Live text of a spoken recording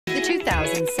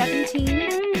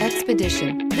2017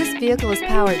 Expedition. This vehicle is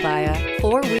powered by a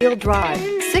four-wheel drive,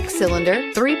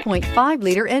 six-cylinder,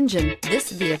 3.5-liter engine.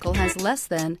 This vehicle has less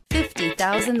than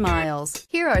 50,000 miles.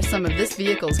 Here are some of this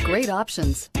vehicle's great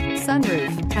options: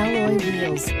 sunroof, alloy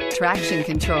wheels, traction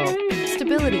control,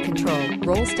 stability control,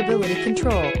 roll stability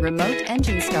control, remote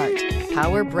engine start,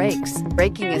 power brakes,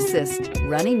 braking assist,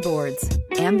 running boards,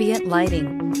 ambient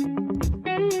lighting.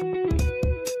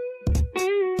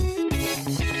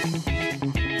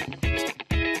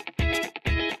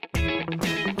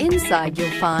 Inside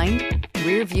you'll find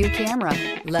rear view camera,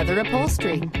 leather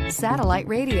upholstery, satellite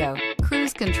radio,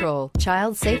 cruise control,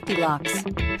 child safety locks,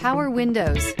 power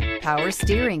windows, power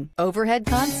steering, overhead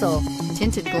console,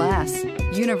 tinted glass,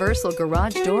 universal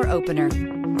garage door opener.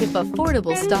 If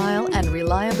affordable style and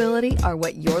reliability are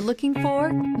what you're looking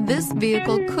for, this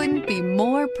vehicle couldn't be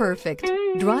more perfect.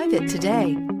 Drive it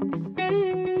today.